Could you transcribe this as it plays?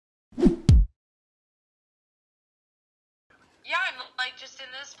like just in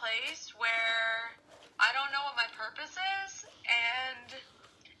this place where I don't know what my purpose is, and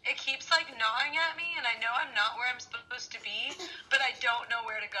it keeps like gnawing at me, and I know I'm not where I'm supposed to be, but I don't know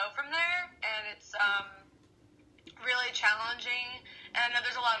where to go from there, and it's really challenging. And I know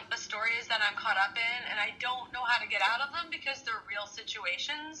there's a lot of stories that I'm caught up in, and I don't know how to get out of them because they're real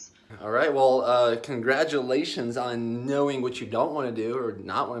situations. All right, well, congratulations on knowing what you don't want to do or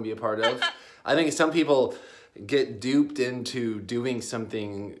not want to be a part of. I think some people get duped into doing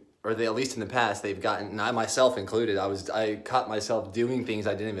something, or they, at least in the past, they've gotten, and I myself included, I caught myself doing things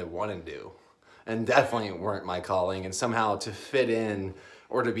I didn't even want to do, and definitely weren't my calling, and somehow to fit in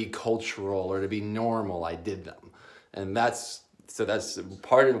or to be cultural or to be normal, I did them. And that's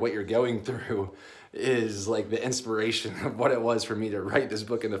part of what you're going through is like the inspiration of what it was for me to write this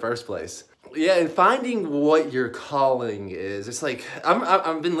book in the first place. Yeah, and finding what your calling is, it's like,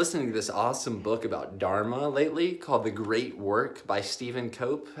 I've been listening to this awesome book about Dharma lately called The Great Work by Stephen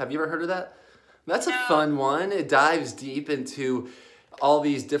Cope. Have you ever heard of that? That's a fun one. It dives deep into all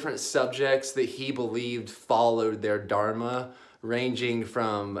these different subjects that he believed followed their Dharma, ranging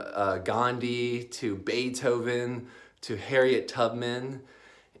from Gandhi to Beethoven to Harriet Tubman,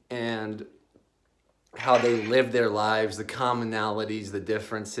 and how they lived their lives, the commonalities, the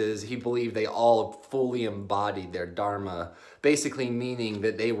differences. He believed they all fully embodied their Dharma, basically meaning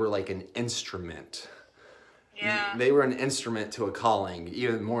that they were like an instrument. Yeah. They were an instrument to a calling,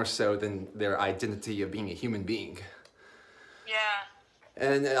 even more so than their identity of being a human being. Yeah.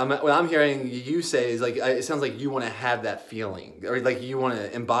 And what I'm hearing you say is like, it sounds like you want to have that feeling, or like you want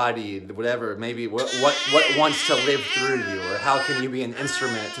to embody whatever, maybe what wants to live through you, or how can you be an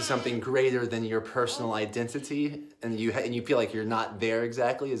instrument to something greater than your personal identity, and you feel like you're not there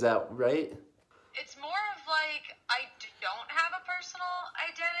exactly. Is that right? It's more of like I don't have a personal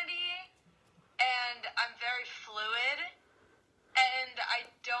identity, and I'm very fluid, and I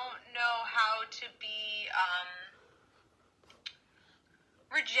don't know how to be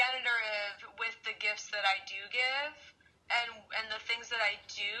regenerative with the gifts that I do give and the things that I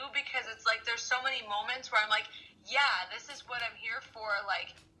do, because it's like there's so many moments where I'm like, yeah, this is what I'm here for.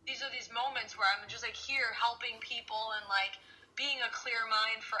 Like, these are these moments where I'm just like here helping people and like being a clear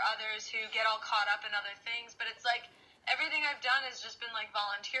mind for others who get all caught up in other things. But it's like everything I've done has just been like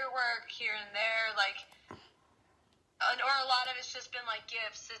volunteer work here and there, like, or a lot of it's just been like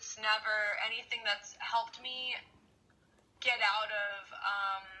gifts. It's never anything that's helped me get out of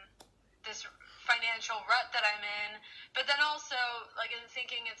this financial rut that I'm in. But then also, like, in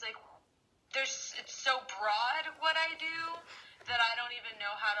thinking, it's like it's so broad what I do that I don't even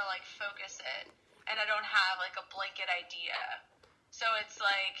know how to like focus it, and I don't have like a blanket idea. So it's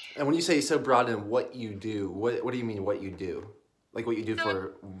like. And when you say so broad in what you do, what do you mean what you do? Like what you do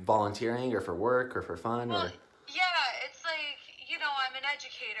for volunteering or for work or for fun? Well, or yeah, it's like, you know, I'm an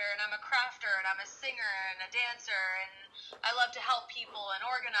educator and I'm a crafter and I'm a singer and a dancer, and I love to help people and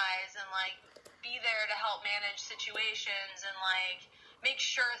organize and like be there to help manage situations and like make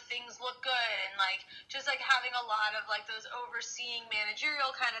sure things look good, and like just like having a lot of like those overseeing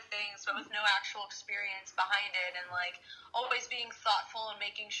managerial kind of things, but with no actual experience behind it, and like always being thoughtful and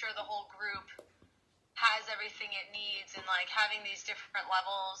making sure the whole group has everything it needs, and like having these different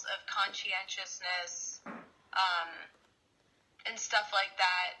levels of conscientiousness and stuff like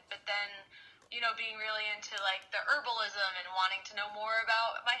that. But then, you know, being really into like the herbalism and wanting to know more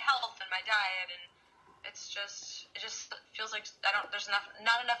about my health and my diet, and it just feels like there's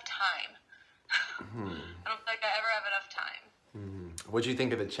not enough time. I don't think I ever have enough time. What'd you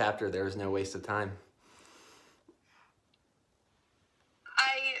think of the chapter, There Is No Waste of Time?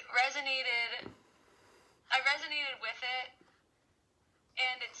 I resonated with it,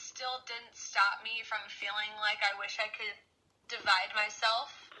 and it still didn't stop me from feeling like I wish I could divide myself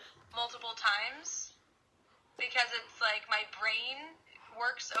multiple times, because it's like my brain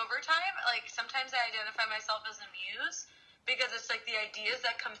works overtime. Like sometimes I identify myself as a muse because it's like the ideas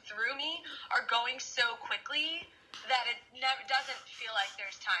that come through me are going so quickly that it never doesn't feel like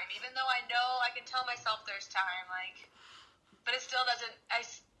there's time, even though I know I can tell myself there's time, like, but it still doesn't.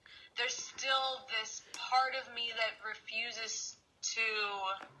 There's still this part of me that refuses to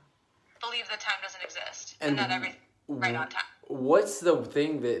believe that time doesn't exist and that everything's right on time. What's the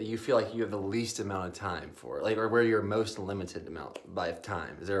thing that you feel like you have the least amount of time for? Like, or where you're most limited amount by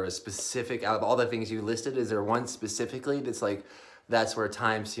time? Is there a specific, out of all the things you listed, is there one specifically that's like, that's where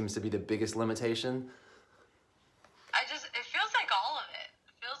time seems to be the biggest limitation? It feels like all of it.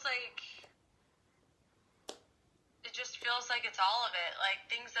 It just feels like it's all of it. Like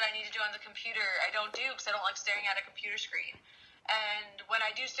things that I need to do on the computer, I don't do because I don't like staring at a computer screen. And when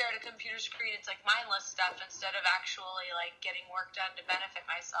I do stare at a computer screen, it's like mindless stuff instead of actually like getting work done to benefit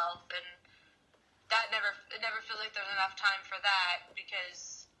myself. And it never feels like there's enough time for that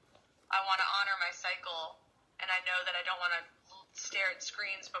because I want to honor my cycle, and I know that I don't want to stare at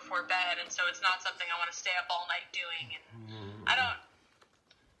screens before bed, and so it's not something I want to stay up all night doing. And I don't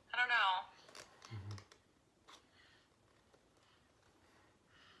know.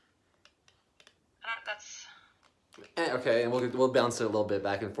 That's okay, and we'll bounce it a little bit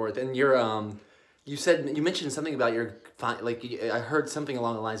back and forth. And you mentioned something about I heard something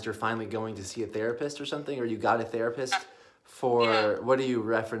along the lines you're finally going to see a therapist or something, or you got a therapist for what are you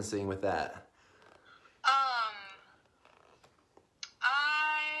referencing with that?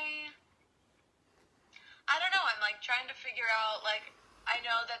 I don't know. I'm like trying to figure out, like, I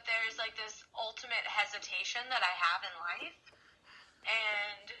know that there's like this ultimate hesitation that I have in life,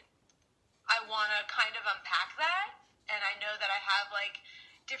 and I want to kind of unpack that. And I know that I have like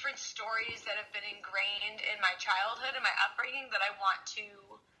different stories that have been ingrained in my childhood and my upbringing that I want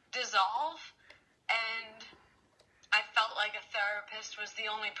to dissolve. And I felt like a therapist was the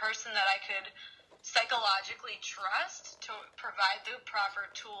only person that I could psychologically trust to provide the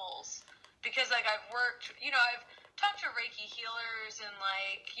proper tools. Because, like, I've talked to Reiki healers and,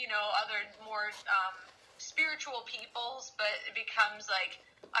 like, other more spiritual peoples, but it becomes, like,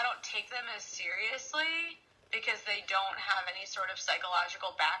 I don't take them as seriously because they don't have any sort of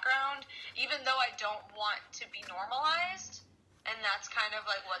psychological background, even though I don't want to be normalized. And that's kind of,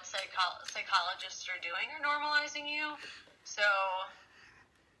 like, what psychologists are doing, are normalizing you. So,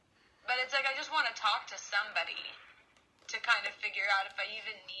 but it's, like, I just want to talk to somebody to kind of figure out if I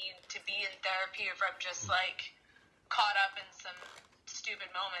even need to be in therapy, or if I'm just like caught up in some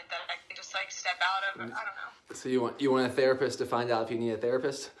stupid moment that I can just like step out of. I don't know. So you want a therapist to find out if you need a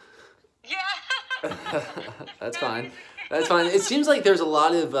therapist? Yeah. That's fine. That's fine. It seems like there's a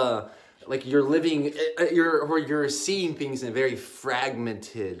lot of like you're you're seeing things in a very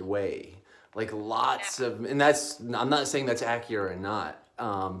fragmented way. Like lots of, and I'm not saying that's accurate or not,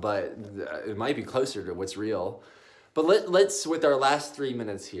 but it might be closer to what's real. But let's, with our last 3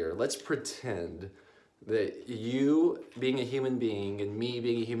 minutes here, let's pretend that you being a human being and me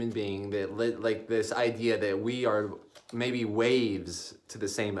being a human being, that like this idea that we are maybe waves to the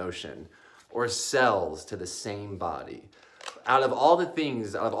same ocean or cells to the same body. Out of all the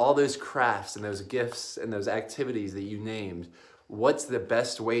things, out of all those crafts and those gifts and those activities that you named, what's the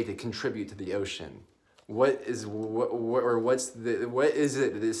best way to contribute to the ocean? What is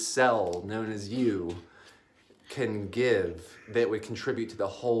it this cell known as you can give that would contribute to the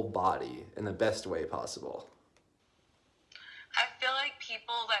whole body in the best way possible? I feel like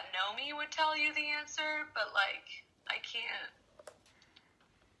people that know me would tell you the answer, but like I can't.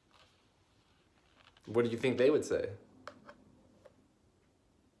 What do you think they would say?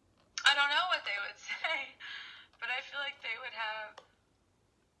 I don't know what they would say, but I feel like they would have.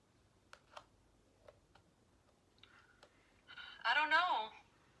 I don't know.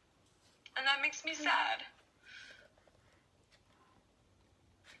 And that makes me sad.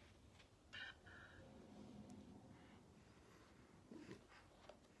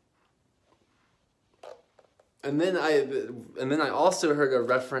 And then I also heard a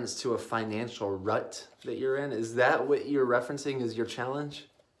reference to a financial rut that you're in. Is that what you're referencing as your challenge?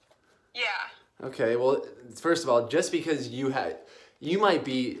 Yeah. Okay, well, first of all, just because you might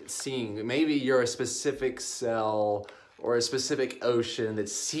be seeing, maybe you're a specific cell or a specific ocean that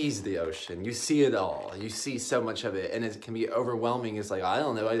sees the ocean. You see it all. You see so much of it, and it can be overwhelming. It's like, I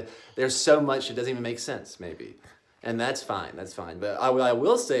don't know, there's so much, it doesn't even make sense, maybe. And that's fine, that's fine. But what I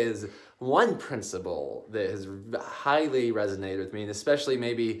will say is one principle that has highly resonated with me, and especially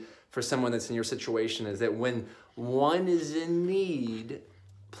maybe for someone that's in your situation, is that when one is in need,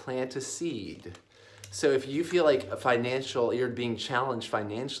 plant a seed. So if you feel like you're being challenged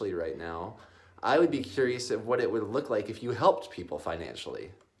financially right now, I would be curious of what it would look like if you helped people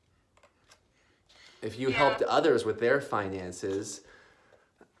financially. If you helped others with their finances,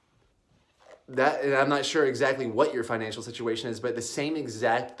 and I'm not sure exactly what your financial situation is, but the same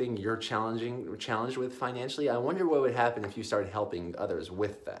exact thing you're challenged with financially, I wonder what would happen if you started helping others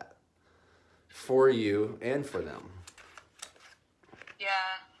with that, for you and for them. Yeah.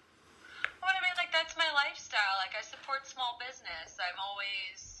 Well, I mean, like, that's my lifestyle. Like, I support small business. I'm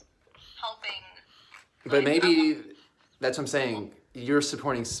always helping. But maybe, that's what I'm saying, you're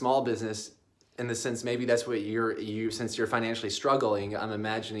supporting small business in the sense, maybe that's what since you're financially struggling, I'm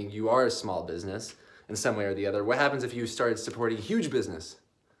imagining you are a small business in some way or the other. What happens if you started supporting huge business?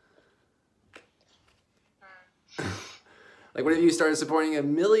 Like, what if you started supporting a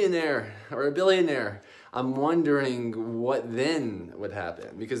millionaire or a billionaire? I'm wondering what then would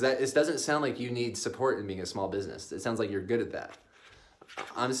happen, because it doesn't sound like you need support in being a small business. It sounds like you're good at that.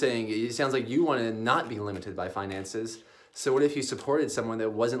 I'm saying it sounds like you want to not be limited by finances. So what if you supported someone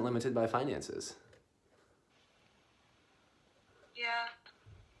that wasn't limited by finances? Yeah.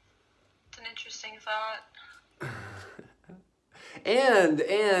 It's an interesting thought.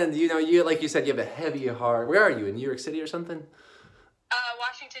 And you know, you like you said, you have a heavy heart. Where are you, in New York City or something?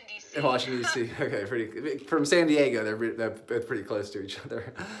 Washington, D.C. Washington, D.C. Okay, pretty. From San Diego, they're both pretty close to each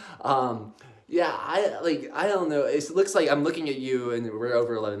other. Yeah, I don't know. It looks like I'm looking at you, and we're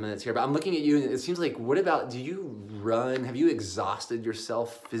over 11 minutes here, but I'm looking at you, and it seems like, what about, do you run? Have you exhausted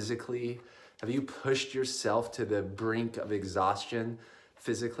yourself physically? Have you pushed yourself to the brink of exhaustion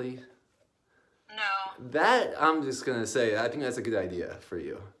physically? No. That, I'm just going to say, I think that's a good idea for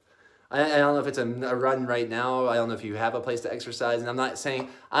you. I don't know if it's a run right now. I don't know if you have a place to exercise. And I'm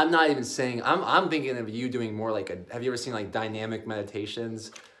not even saying, I'm thinking of you doing more like have you ever seen like dynamic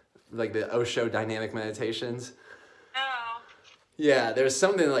meditations? Like the Osho dynamic meditations? No. Yeah, there's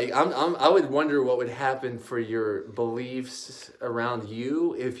something like, I would wonder what would happen for your beliefs around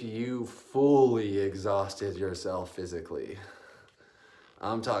you if you fully exhausted yourself physically.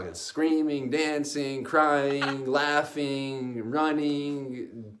 I'm talking screaming, dancing, crying, laughing,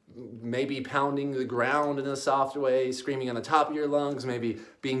 running, maybe pounding the ground in a soft way, screaming on the top of your lungs, maybe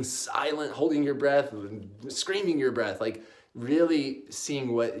being silent, holding your breath, screaming your breath, like really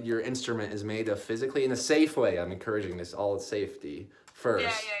seeing what your instrument is made of physically in a safe way. I'm encouraging this all safety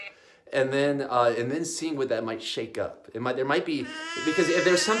first. Yeah. And then seeing what that might shake up. There might be, because if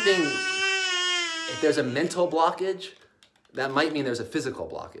there's a mental blockage, that might mean there's a physical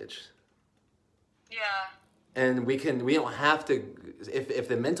blockage. Yeah. And we don't have to, if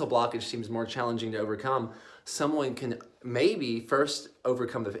the mental blockage seems more challenging to overcome, someone can maybe first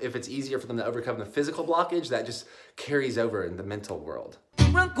overcome if it's easier for them to overcome the physical blockage, that just carries over in the mental world.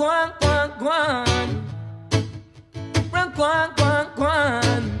 Run,